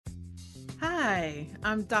Hi,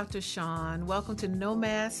 I'm Dr. Shawn. Welcome to No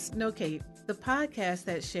Mask, No Cape, the podcast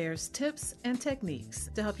that shares tips and techniques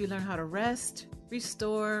to help you learn how to rest,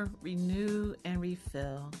 restore, renew, and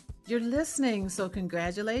refill. You're listening, so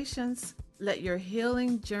congratulations. Let your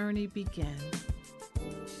healing journey begin.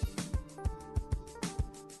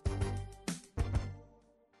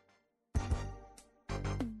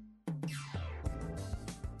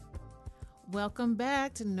 Welcome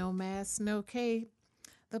back to No Mask, No Cape,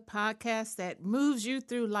 the podcast that moves you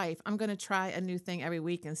through life. I'm going to try a new thing every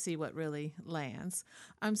week and see what really lands.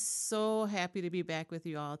 I'm so happy to be back with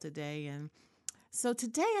you all today. And so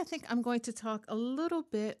today I think I'm going to talk a little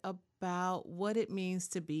bit about what it means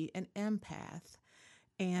to be an empath.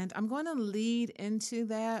 And I'm going to lead into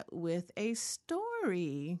that with a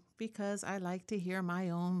story because I like to hear my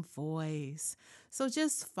own voice. So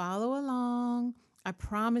just follow along. I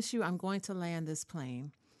promise you I'm going to land this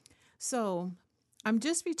plane. So I'm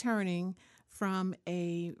just returning from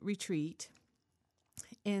a retreat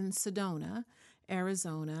in Sedona,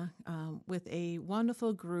 Arizona, with a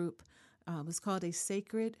wonderful group. It was called a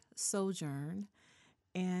Sacred Sojourn.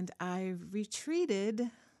 And I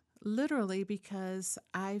retreated literally because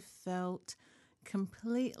I felt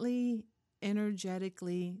completely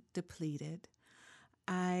energetically depleted.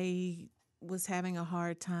 I was having a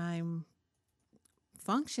hard time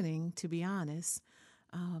functioning, to be honest.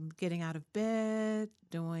 Getting out of bed,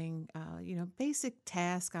 doing, basic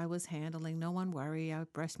tasks I was handling. No one worry. I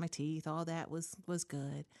brushed my teeth. All that was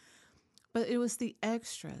good. But it was the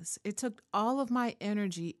extras. It took all of my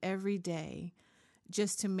energy every day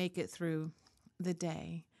just to make it through the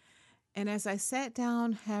day. And as I sat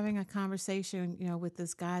down having a conversation, with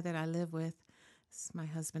this guy that I live with, this is my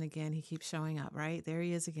husband again. He keeps showing up, right? There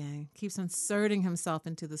he is again. Keeps inserting himself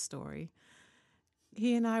into the story.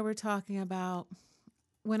 He and I were talking about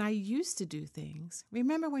when I used to do things.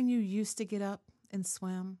 Remember when you used to get up and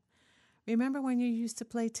swim? Remember when you used to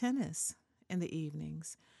play tennis in the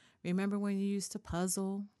evenings? Remember when you used to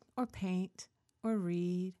puzzle or paint or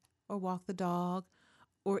read or walk the dog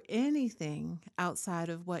or anything outside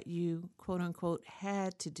of what you, quote unquote,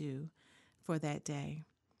 had to do for that day?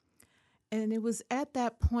 And it was at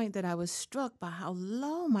that point that I was struck by how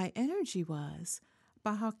low my energy was,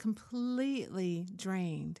 by how completely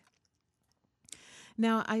drained.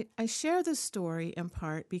 Now, I share this story in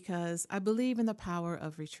part because I believe in the power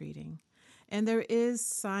of retreating. And there is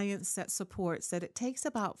science that supports that it takes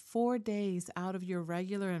about 4 days out of your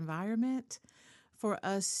regular environment for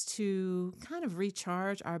us to kind of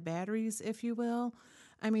recharge our batteries, if you will.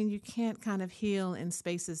 I mean, you can't kind of heal in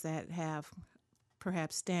spaces that have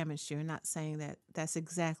perhaps damaged you. I'm not saying that that's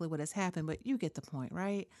exactly what has happened, but you get the point,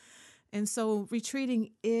 right? And so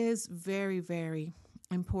retreating is very, very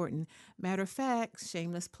important. Matter of fact,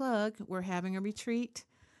 shameless plug, we're having a retreat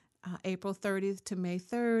April 30th to May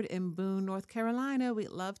 3rd in Boone, North Carolina. We'd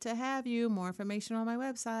love to have you. More information on my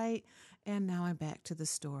website. And now I'm back to the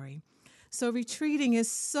story. So retreating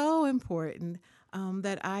is so important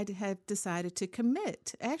that I have decided to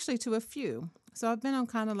commit actually to a few. So I've been on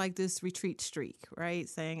kind of like this retreat streak, right?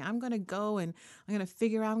 Saying I'm going to go and I'm going to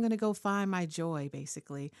figure out, I'm going to go find my joy,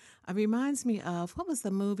 basically. It reminds me of, what was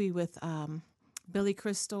the movie with Billy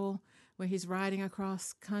Crystal, where he's riding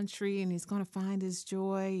across country and he's going to find his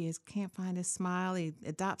joy. He can't find his smile. He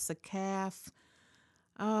adopts a calf.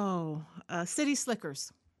 City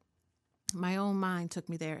Slickers. My own mind took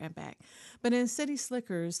me there and back. But in City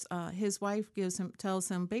Slickers, his wife tells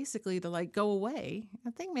him basically to like go away. I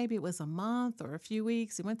think maybe it was a month or a few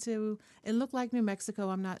weeks. He went to, it looked like New Mexico,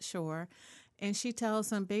 I'm not sure. And she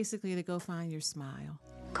tells him basically to go find your smile.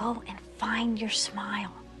 Go and find your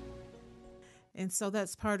smile. And so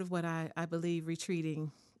that's part of what I believe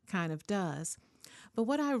retreating kind of does. But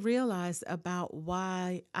what I realized about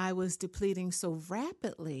why I was depleting so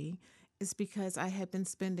rapidly is because I had been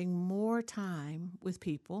spending more time with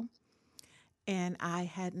people and I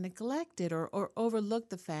had neglected or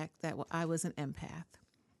overlooked the fact that I was an empath.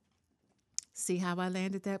 See how I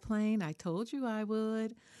landed that plane? I told you I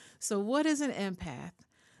would. So what is an empath?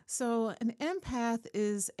 So an empath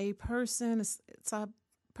is a person, it's a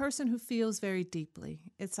person who feels very deeply.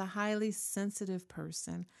 It's a highly sensitive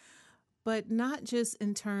person, but not just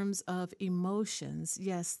in terms of emotions.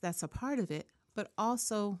 Yes, that's a part of it, but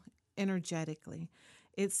also energetically.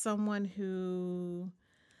 It's someone who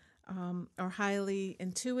are highly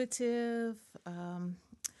intuitive,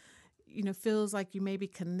 feels like you maybe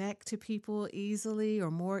connect to people easily or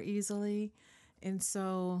more easily. And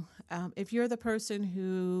so if you're the person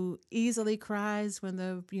who easily cries when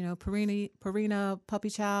the, Purina puppy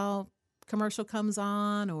chow commercial comes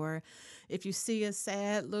on, or if you see a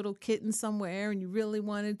sad little kitten somewhere and you really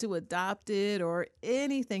wanted to adopt it, or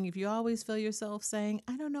anything, if you always feel yourself saying,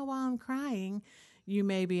 I don't know why I'm crying, you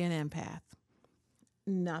may be an empath.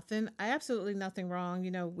 Absolutely nothing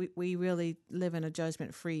wrong. We really live in a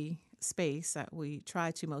judgment-free space that we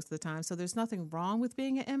try to most of the time. So there's nothing wrong with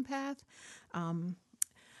being an empath.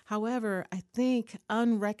 However, I think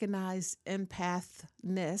unrecognized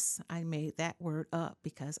empathness, I made that word up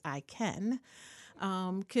because I can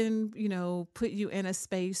put you in a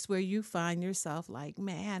space where you find yourself like,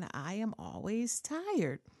 man, I am always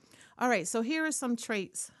tired. All right, so here are some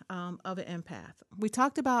traits of an empath. We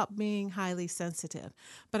talked about being highly sensitive,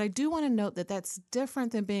 but I do want to note that that's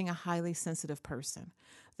different than being a highly sensitive person.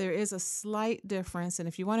 There is a slight difference, and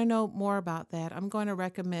if you want to know more about that, I'm going to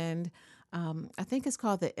recommend, I think it's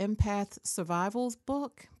called the Empath Survivals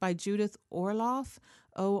book by Judith Orloff,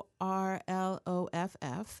 Orloff.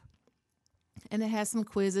 And it has some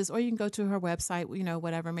quizzes, or you can go to her website,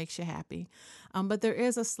 whatever makes you happy. But there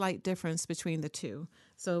is a slight difference between the two.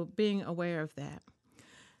 So being aware of that.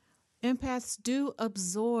 Empaths do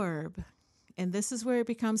absorb, and this is where it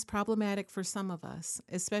becomes problematic for some of us,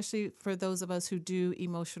 especially for those of us who do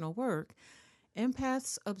emotional work.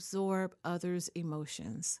 Empaths absorb others'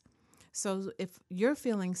 emotions. So if you're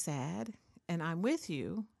feeling sad and I'm with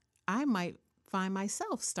you, I might find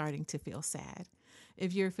myself starting to feel sad.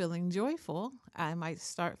 If you're feeling joyful, I might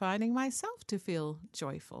start finding myself to feel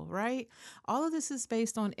joyful, right? All of this is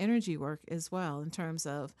based on energy work as well, in terms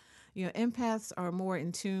of, empaths are more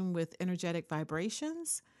in tune with energetic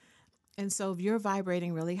vibrations. And so if you're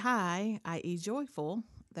vibrating really high, i.e. joyful,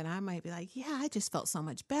 then I might be like, yeah, I just felt so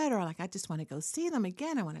much better. Like, I just want to go see them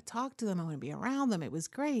again. I want to talk to them. I want to be around them. It was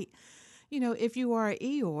great. If you are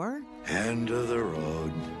Eeyore. End of the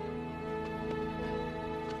road.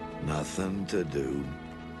 Nothing to do,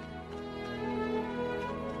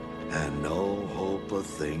 and no hope of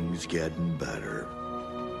things getting better.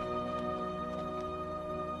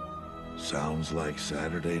 Sounds like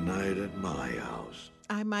Saturday night at my house.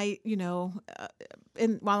 I might,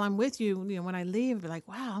 and while I'm with you, when I leave, I'll be like,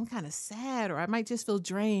 wow, I'm kind of sad, or I might just feel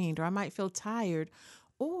drained, or I might feel tired,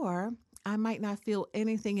 or I might not feel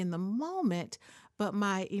anything in the moment, but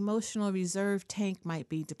my emotional reserve tank might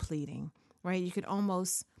be depleting, right? You could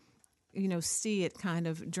almost see it kind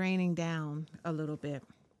of draining down a little bit.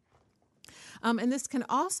 And this can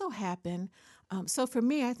also happen. So for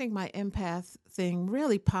me, I think my empath thing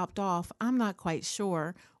really popped off. I'm not quite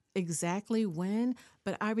sure exactly when,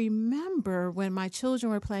 but I remember when my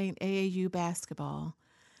children were playing AAU basketball.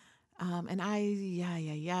 And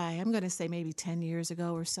I'm going to say maybe 10 years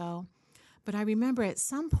ago or so. But I remember at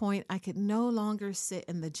some point I could no longer sit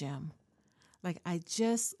in the gym. Like, I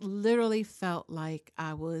just literally felt like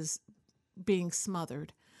I was being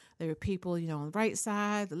smothered. There were people, on the right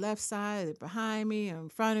side, the left side, behind me, in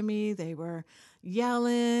front of me. They were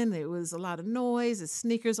yelling. There was a lot of noise, the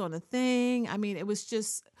sneakers on the thing. I mean, it was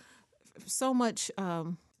just so much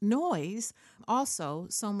noise, also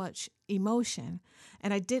so much emotion.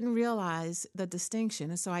 And I didn't realize the distinction.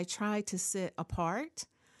 And so I tried to sit apart.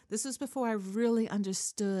 This was before I really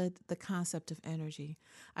understood the concept of energy.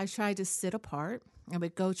 I tried to sit apart. I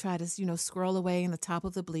would go try to, scroll away in the top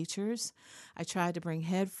of the bleachers. I tried to bring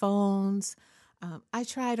headphones. I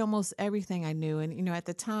tried almost everything I knew. And, at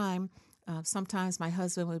the time, sometimes my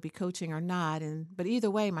husband would be coaching or not. But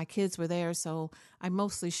either way, my kids were there, so I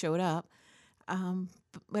mostly showed up.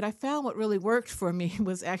 But I found what really worked for me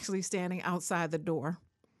was actually standing outside the door.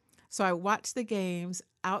 So I watched the games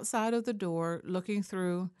outside of the door, looking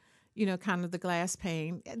through, kind of the glass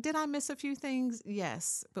pane. Did I miss a few things?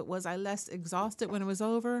 Yes. But was I less exhausted when it was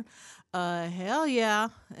over? Hell yeah.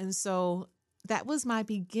 And so that was my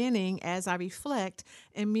beginning as I reflect,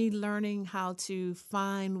 and me learning how to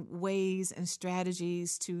find ways and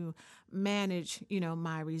strategies to manage,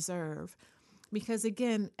 my reserve. Because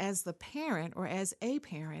again, as the parent or as a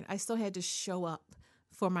parent, I still had to show up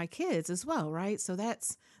for my kids as well, right? So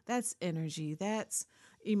that's energy, that's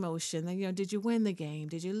emotion. Did you win the game?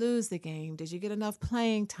 Did you lose the game? Did you get enough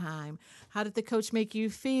playing time? How did the coach make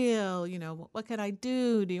you feel? What can I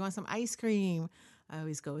do? Do you want some ice cream? I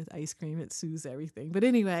always go with ice cream. It soothes everything. But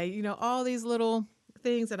anyway, all these little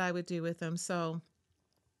things that I would do with them. So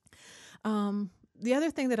the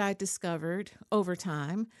other thing that I discovered over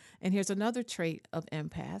time, and here's another trait of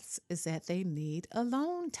empaths, is that they need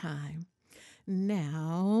alone time.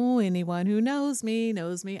 Now, anyone who knows me,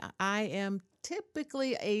 I am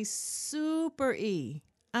typically a super E.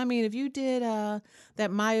 I mean, if you did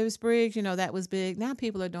that Myers-Briggs, that was big. Now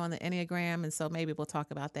people are doing the Enneagram, and so maybe we'll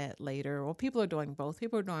talk about that later. Or people are doing both.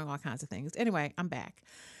 People are doing all kinds of things. Anyway, I'm back.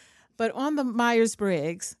 But on the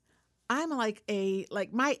Myers-Briggs, I'm like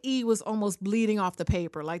my E was almost bleeding off the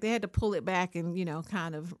paper. Like they had to pull it back and,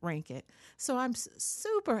 kind of rank it. So I'm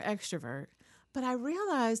super extrovert. But I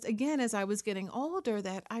realized again as I was getting older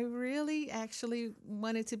that I really actually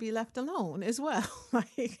wanted to be left alone as well.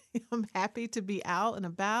 Like I'm happy to be out and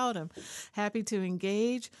about. I'm happy to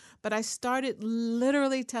engage. But I started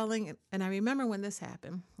literally telling, and I remember when this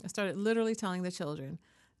happened, I started literally telling the children,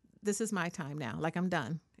 this is my time now. Like I'm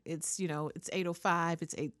done. It's 8:05,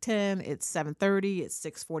 it's 8:10, it's 7:30, it's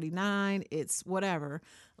 6:49, it's whatever.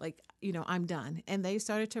 Like, I'm done. And they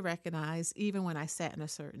started to recognize even when I sat in a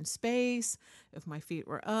certain space, if my feet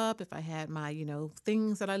were up, if I had my,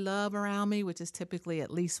 things that I love around me, which is typically at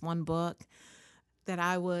least one book, that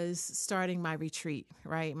I was starting my retreat,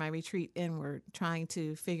 right? My retreat inward, trying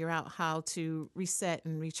to figure out how to reset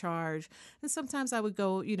and recharge. And sometimes I would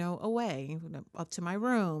go, away, up to my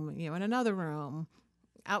room, in another room,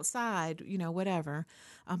 outside, whatever.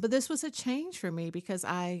 But this was a change for me because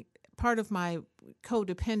part of my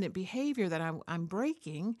codependent behavior that I'm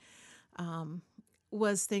breaking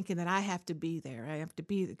was thinking that I have to be there. I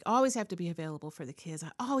always have to be available for the kids.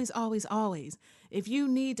 I always, always, always. If you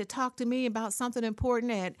need to talk to me about something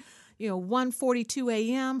important at, 1:42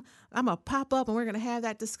 a.m., I'm going to pop up and we're going to have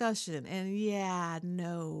that discussion. And yeah,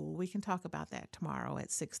 no, we can talk about that tomorrow at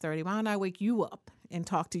 6:30. Why don't I wake you up and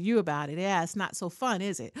talk to you about it? Yeah, it's not so fun,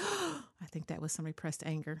 is it? I think that was some repressed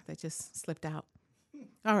anger that just slipped out.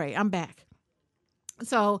 All right, I'm back.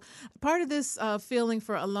 So part of this feeling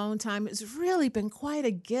for alone time has really been quite a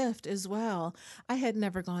gift as well. I had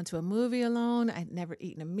never gone to a movie alone. I'd never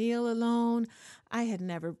eaten a meal alone. I had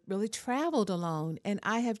never really traveled alone. And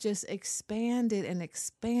I have just expanded and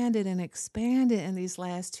expanded and expanded in these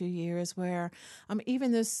last 2 years where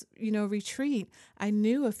even this, retreat, I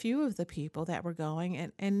knew a few of the people that were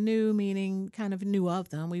going and knew meaning kind of knew of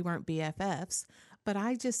them. We weren't BFFs, but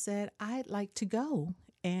I just said, I'd like to go.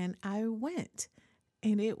 And I went.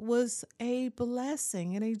 And it was a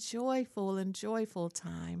blessing and a joyful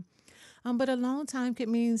time. But alone time could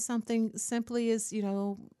mean something simply as,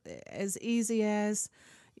 as easy as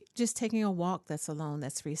just taking a walk that's alone,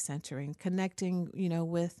 that's recentering, connecting,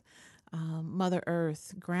 with Mother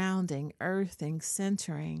Earth, grounding, earthing,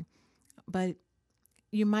 centering. But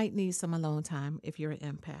you might need some alone time if you're an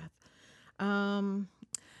empath.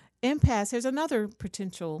 Empaths, here's another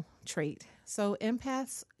potential trait. So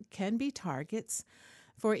empaths can be targets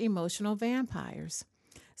for emotional vampires.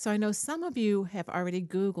 So I know some of you have already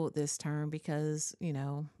Googled this term because,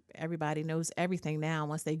 everybody knows everything now.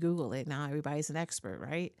 Once they Google it, now everybody's an expert,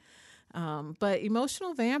 right? But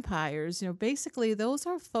emotional vampires, basically those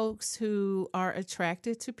are folks who are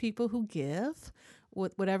attracted to people who give,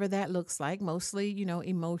 whatever that looks like, mostly,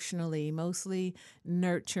 emotionally, mostly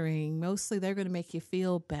nurturing, mostly they're going to make you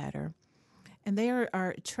feel better. And they are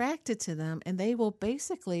attracted to them, and they will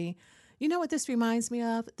basically, what this reminds me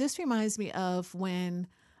of? This reminds me of when,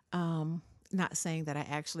 not saying that I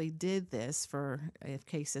actually did this for if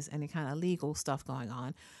cases, any kind of legal stuff going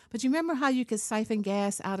on, but you remember how you could siphon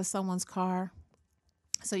gas out of someone's car?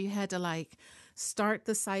 So you had to start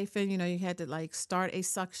the siphon, you had to start a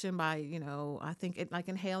suction by, I think it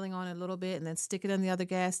inhaling on it a little bit and then stick it in the other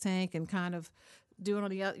gas tank and kind of do it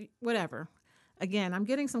on the other, whatever. Again, I'm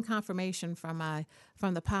getting some confirmation from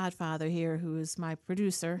the Podfather here, who is my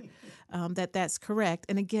producer, that that's correct.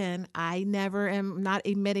 And again, I never am not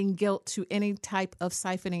admitting guilt to any type of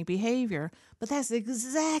siphoning behavior, but that's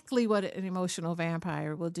exactly what an emotional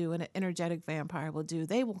vampire will do, and an energetic vampire will do.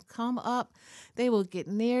 They will come up, they will get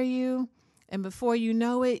near you, and before you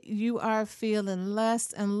know it, you are feeling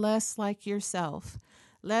less and less like yourself,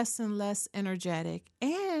 less and less energetic.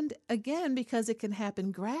 And again, because it can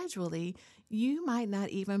happen gradually, you might not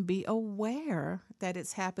even be aware that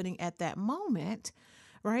it's happening at that moment,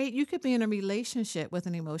 right? You could be in a relationship with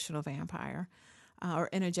an emotional vampire or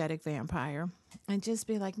energetic vampire and just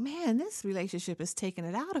be like, man, this relationship is taking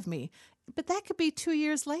it out of me. But that could be 2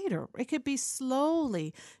 years later. It could be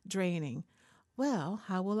slowly draining. Well,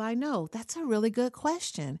 how will I know? That's a really good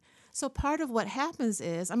question. So part of what happens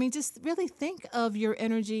is, just really think of your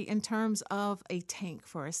energy in terms of a tank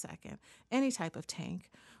for a second, any type of tank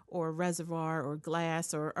or reservoir or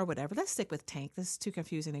glass or whatever. Let's stick with tank. This is too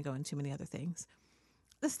confusing to go into too many other things.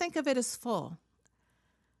 Let's think of it as full.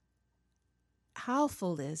 How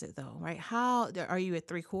full is it though, right? How are you at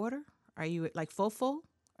 3/4? Are you at full?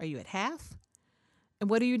 Are you at half? And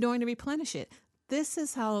what are you doing to replenish it? This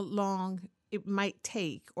is how long it might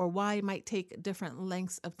take, or why it might take different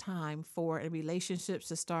lengths of time for a relationship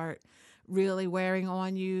to start really wearing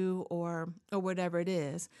on you or whatever it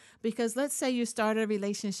is. Because let's say you started a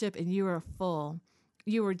relationship and you are full.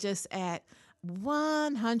 You were just at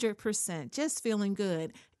 100%, just feeling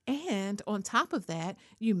good. And on top of that,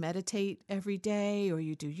 you meditate every day, or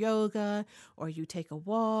you do yoga, or you take a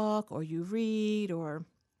walk, or you read, or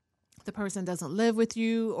the person doesn't live with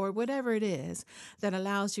you, or whatever it is that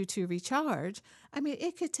allows you to recharge. I mean,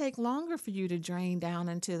 it could take longer for you to drain down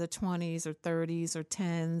into the 20s or 30s or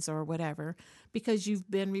 10s or whatever because you've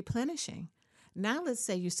been replenishing. Now, let's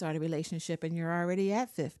say you start a relationship and you're already at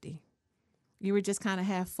 50. You were just kind of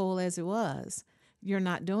half full as it was. You're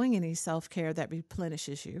not doing any self-care that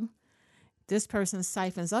replenishes you. This person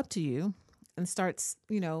siphons up to you and starts,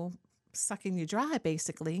 sucking you dry,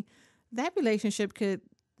 basically. That relationship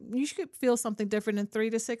you could feel something different in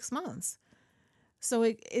 3 to 6 months. So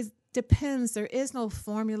it depends. There is no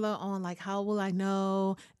formula on like, how will I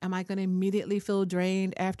know? Am I going to immediately feel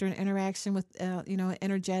drained after an interaction with, an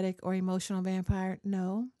energetic or emotional vampire?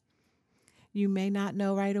 No. You may not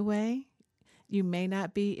know right away. You may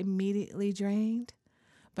not be immediately drained,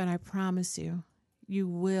 but I promise you, you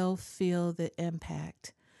will feel the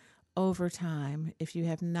impact over time if you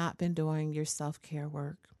have not been doing your self-care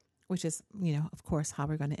work, which is, of course, how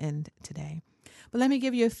we're going to end today. But let me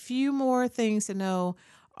give you a few more things to know.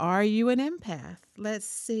 Are you an empath? Let's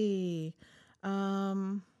see.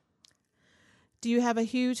 Do you have a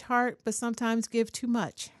huge heart but sometimes give too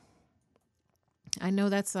much? I know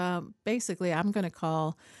that's basically, I'm going to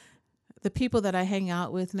call the people that I hang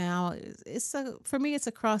out with now, for me, it's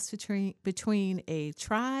a cross between a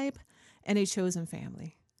tribe and a chosen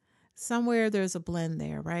family. Somewhere there's a blend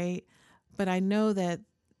there, right? But I know that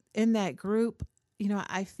in that group,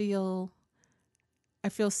 I feel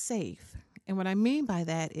safe. And what I mean by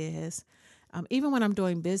that is, even when I'm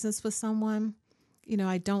doing business with someone,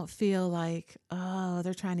 I don't feel like, oh,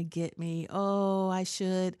 they're trying to get me. Oh, I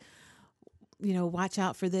should watch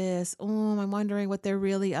out for this. Oh, I'm wondering what they're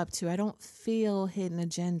really up to. I don't feel hidden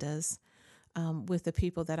agendas with the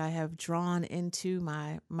people that I have drawn into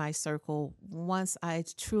my circle once I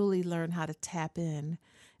truly learn how to tap in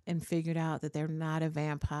and figured out that they're not a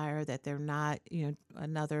vampire, that they're not,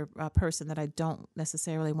 another person that I don't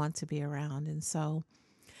necessarily want to be around. And so,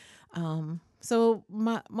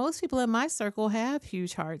 most people in my circle have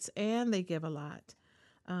huge hearts and they give a lot.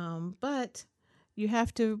 But you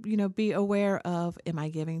have to, be aware of, am I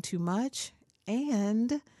giving too much?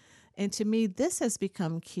 And to me, this has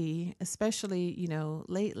become key, especially,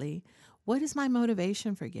 lately. What is my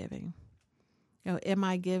motivation for giving? Am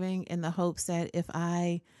I giving in the hopes that if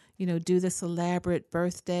I, do this elaborate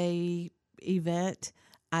birthday event,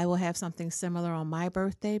 I will have something similar on my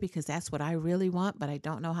birthday because that's what I really want, but I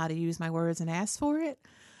don't know how to use my words and ask for it?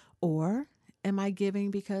 Or am I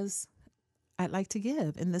giving because I'd like to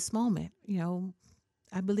give in this moment?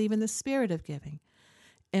 I believe in the spirit of giving.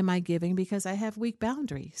 Am I giving because I have weak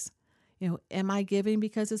boundaries? Am I giving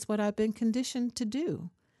because it's what I've been conditioned to do?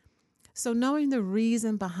 So knowing the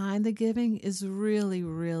reason behind the giving is really,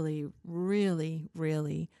 really, really,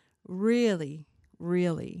 really, really,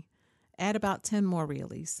 really. Add about 10 more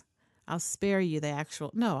reallys. I'll spare you the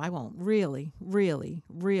actual. No, I won't. Really, really,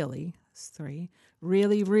 really. It's 3.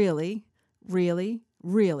 Really, really, really,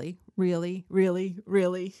 really, really, really,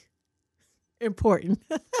 really important.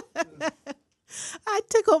 I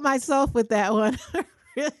tickled myself with that one.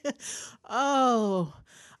 Oh,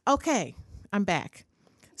 okay. I'm back.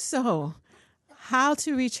 So, how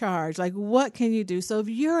to recharge? Like, what can you do? So, if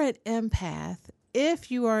you are an empath,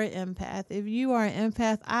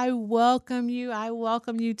 I welcome you. I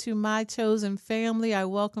welcome you to my chosen family. I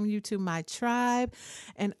welcome you to my tribe.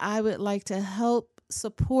 And I would like to help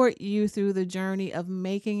support you through the journey of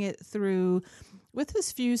making it through with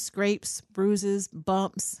as few scrapes, bruises,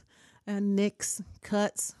 bumps, nicks,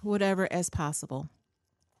 cuts, whatever as possible.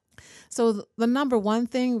 So the number one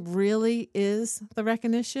thing really is the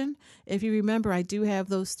recognition. If you remember, I do have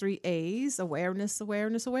those 3 A's: awareness,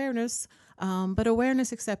 awareness, awareness, but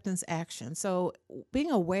awareness, acceptance, action. So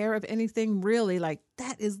being aware of anything really, like,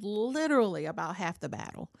 that is literally about half the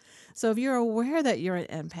battle. So if you're aware that you're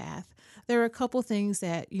an empath, there are a couple things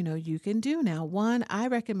that, you can do now. One, I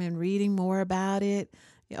recommend reading more about it.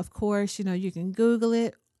 Of course, you can Google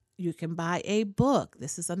it. You can buy a book.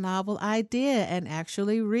 This is a novel idea and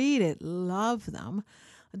actually read it. Love them.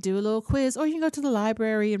 Do a little quiz, or you can go to the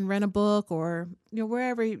library and rent a book, or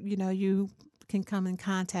wherever you can come in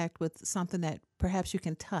contact with something that perhaps you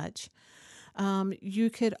can touch.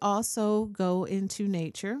 You could also go into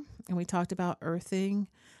nature, and we talked about earthing,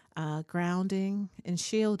 grounding, and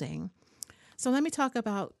shielding. So let me talk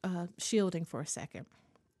about shielding for a second.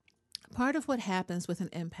 Part of what happens with an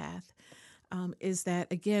empath, is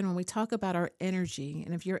that, again, when we talk about our energy,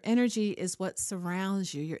 and if your energy is what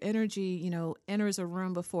surrounds you, your energy, enters a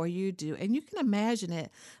room before you do. And you can imagine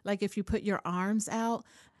it like if you put your arms out,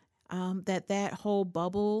 that whole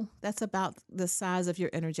bubble, that's about the size of your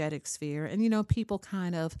energetic sphere. And, people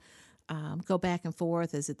kind of go back and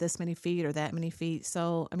forth. Is it this many feet or that many feet?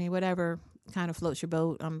 So, I mean, whatever kind of floats your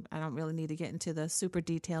boat. I don't really need to get into the super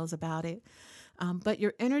details about it. But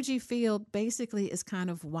your energy field basically is kind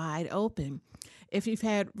of wide open. If you've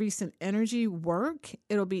had recent energy work,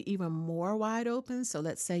 it'll be even more wide open. So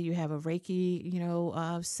let's say you have a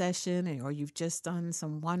Reiki, session, or you've just done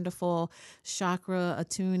some wonderful chakra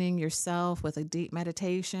attuning yourself with a deep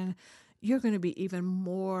meditation, you're going to be even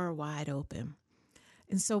more wide open.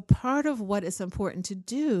 And so part of what is important to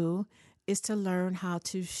do is to learn how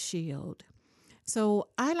to shield. So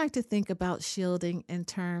I like to think about shielding in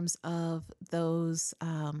terms of those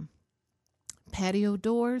patio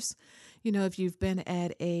doors. If you've been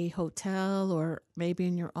at a hotel or maybe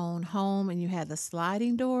in your own home and you had the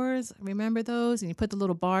sliding doors, remember those? And you put the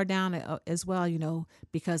little bar down as well,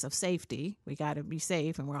 because of safety. We got to be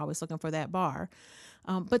safe, and we're always looking for that bar.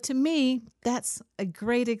 But to me, that's a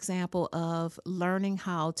great example of learning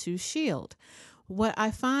how to shield. What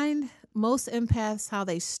I find most empaths, how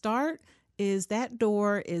they start is that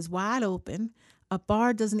door is wide open, a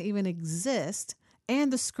bar doesn't even exist,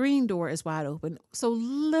 and the screen door is wide open. So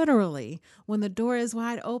literally, when the door is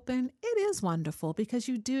wide open, it is wonderful because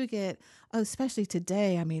you do get, especially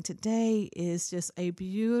today. I mean, today is just a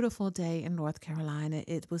beautiful day in North Carolina.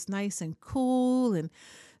 It was nice and cool, and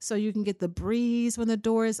so you can get the breeze when the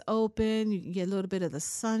door is open. You can get a little bit of the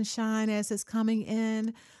sunshine as it's coming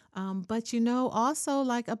in. But also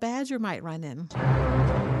like a badger might run in.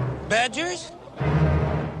 Badgers?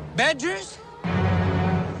 Badgers?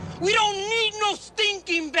 We don't need no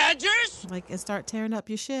stinking badgers! And start tearing up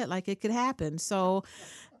your shit, like it could happen. So,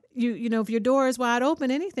 if your door is wide open,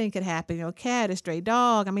 anything could happen. A cat, a stray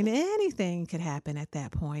dog, I mean, anything could happen at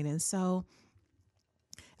that point. And so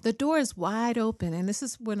the door is wide open. And this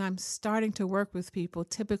is when I'm starting to work with people.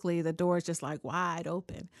 Typically, the door is just like wide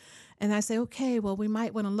open. And I say, okay, well, we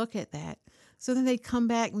might want to look at that. So then they come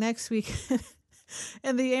back next week.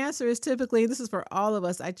 And the answer is typically, this is for all of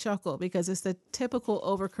us, I chuckle because it's the typical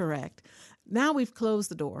overcorrect. Now we've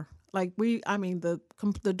closed the door.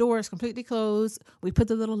 The door is completely closed. We put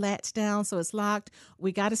the little latch down so it's locked.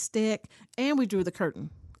 We got a stick and we drew the curtain.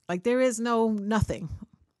 There is nothing.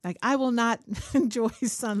 I will not enjoy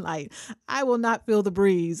sunlight. I will not feel the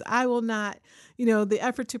breeze. I will not, the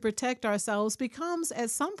effort to protect ourselves becomes at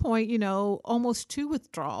some point, almost to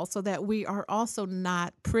withdrawal so that we are also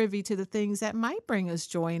not privy to the things that might bring us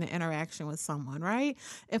joy in an interaction with someone, right?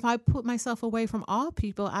 If I put myself away from all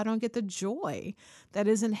people, I don't get the joy that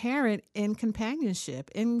is inherent in companionship,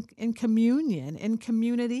 in communion, in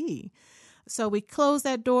community. So we close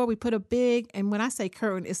that door, we put a big, and when I say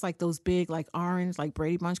curtain, it's like those big, orange,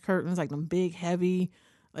 Brady Bunch curtains, them big, heavy,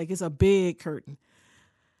 it's a big curtain.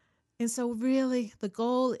 And so really the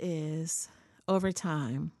goal is over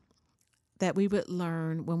time that we would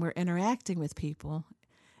learn when we're interacting with people,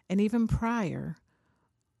 and even prior,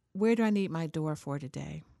 where do I need my door for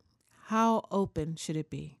today? How open should it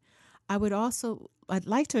be? I'd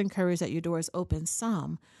like to encourage that your door is open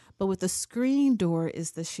some, but with the screen door is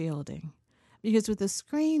the shielding. Because with the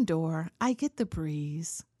screen door, I get the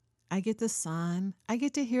breeze, I get the sun, I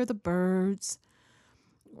get to hear the birds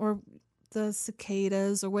or the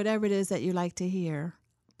cicadas or whatever it is that you like to hear.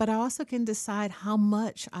 But I also can decide how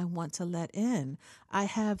much I want to let in. I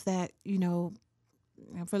have that,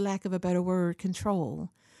 for lack of a better word,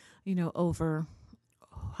 control, over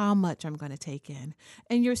how much I'm going to take in.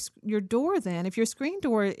 And your door then, if your screen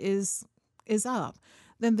door is up,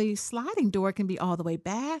 then the sliding door can be all the way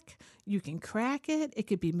back. You can crack it. It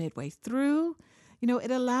could be midway through.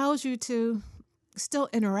 It allows you to still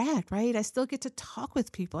interact, right? I still get to talk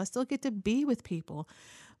with people. I still get to be with people.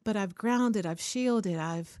 But I've grounded, I've shielded,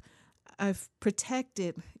 I've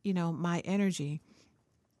protected, my energy.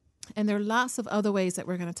 And there are lots of other ways that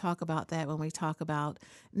we're going to talk about that when we talk about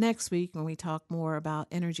next week, when we talk more about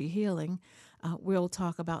energy healing. We'll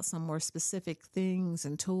talk about some more specific things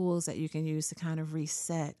and tools that you can use to kind of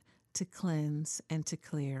reset, to cleanse, and to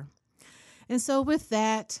clear. And so with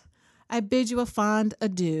that, I bid you a fond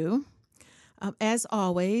adieu. As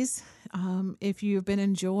always, if you've been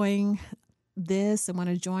enjoying this and want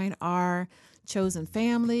to join our chosen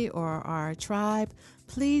family or our tribe,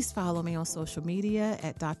 please follow me on social media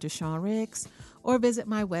at Dr. Shawn Ricks or visit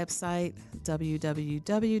my website,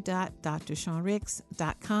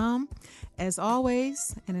 www.drshawnricks.com. As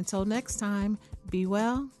always, and until next time, be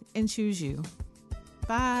well and choose you.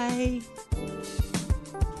 Bye.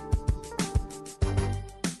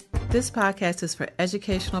 This podcast is for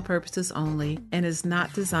educational purposes only and is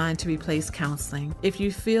not designed to replace counseling. If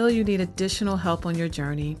you feel you need additional help on your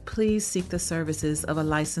journey, please seek the services of a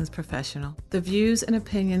licensed professional. The views and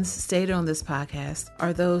opinions stated on this podcast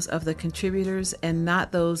are those of the contributors and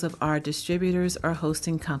not those of our distributors or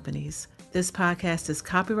hosting companies. This podcast is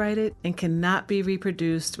copyrighted and cannot be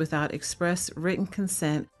reproduced without express written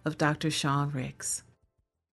consent of Dr. Shawn Ricks.